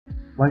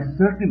Why,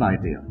 certainly,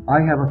 my dear. I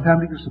have a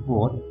family to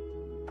support.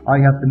 I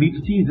have to meet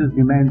Caesar's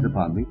demands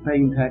upon me,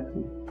 paying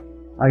taxes.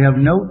 I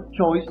have no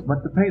choice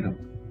but to pay them.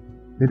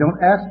 They don't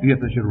ask you if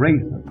they should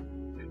raise them.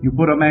 You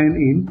put a man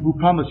in who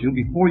promised you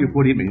before you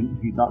put him in,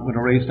 he's not going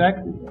to raise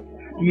taxes.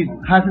 He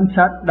hasn't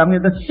sat down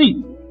in the seat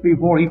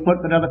before he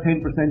puts another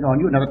 10% on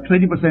you, another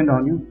 20%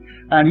 on you,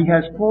 and he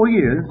has 4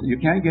 years, you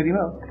can't get him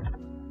out.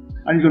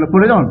 And he's going to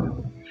put it on you.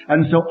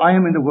 And so I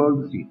am in the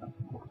world of Caesar.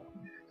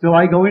 So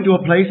I go into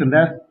a place, and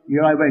last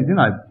year I went in,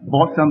 I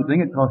bought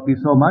something, it cost me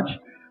so much.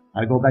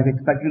 I go back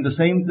expecting the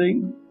same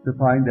thing, to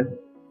find that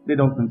they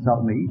don't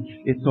consult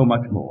me, it's so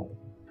much more.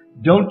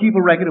 Don't keep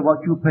a record of what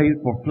you paid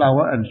for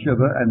flour and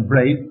sugar and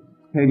bread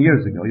 10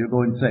 years ago. You'll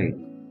go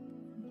insane.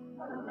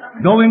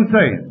 Go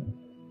insane.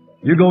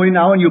 You go in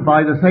now and you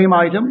buy the same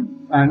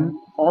item, and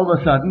all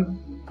of a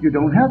sudden, you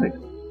don't have it.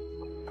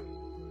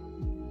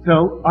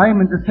 So, I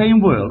am in the same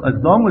world. As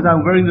long as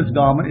I'm wearing this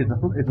garment, it's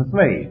a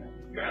slave.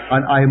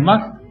 And I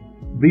must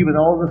be with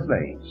all the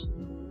slaves.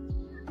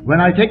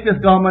 When I take this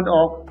garment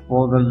off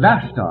for the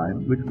last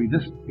time, which will be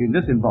in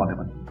this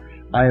embodiment,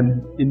 I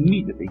am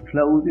immediately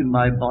clothed in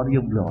my body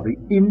of glory,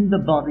 in the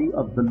body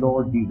of the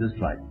Lord Jesus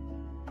Christ.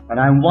 And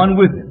I am one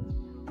with Him,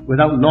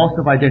 without loss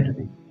of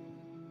identity.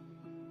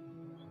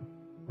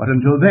 But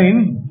until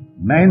then,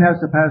 man has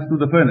to pass through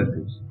the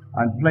furnaces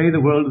and play the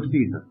world of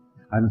Caesar.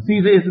 And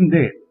Caesar isn't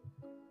dead.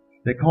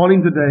 They call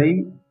him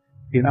today,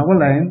 in our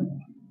land,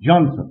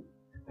 Johnson.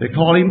 They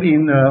call him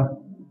in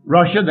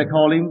Russia, they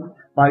call him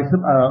by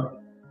some,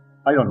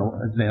 I don't know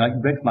his name,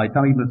 it breaks my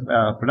tongue even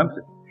pronounce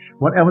it.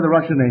 Whatever the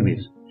Russian name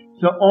is.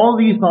 So all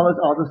these fellows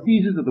are the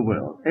Caesars of the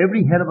world.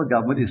 Every head of a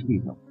government is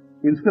Caesar,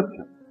 in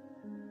Scripture.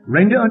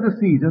 Render unto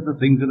Caesar the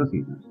things that are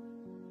Caesar's.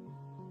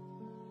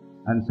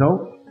 And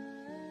so,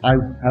 I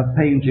have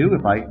pain too.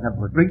 If I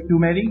have a drink too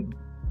many,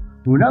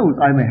 who knows,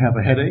 I may have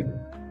a headache.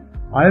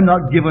 I am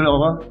not given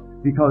over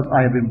because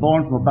I have been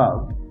born from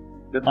above,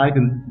 that I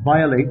can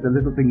violate the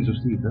little things of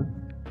Caesar.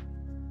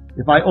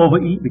 If I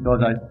overeat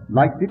because I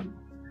liked it,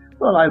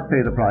 well, I'll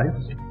pay the price.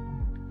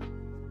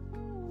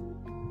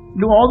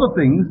 Do all the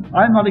things,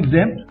 I'm not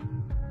exempt.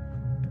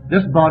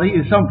 This body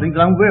is something that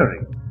I'm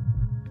wearing.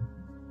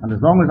 And as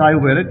long as I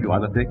wear it, you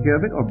either take care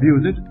of it or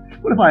abuse it.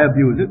 Well, if I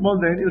abuse it, well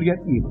then it'll get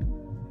evil.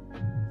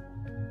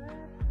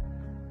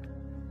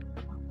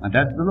 And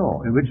that's the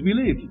law in which we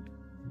live.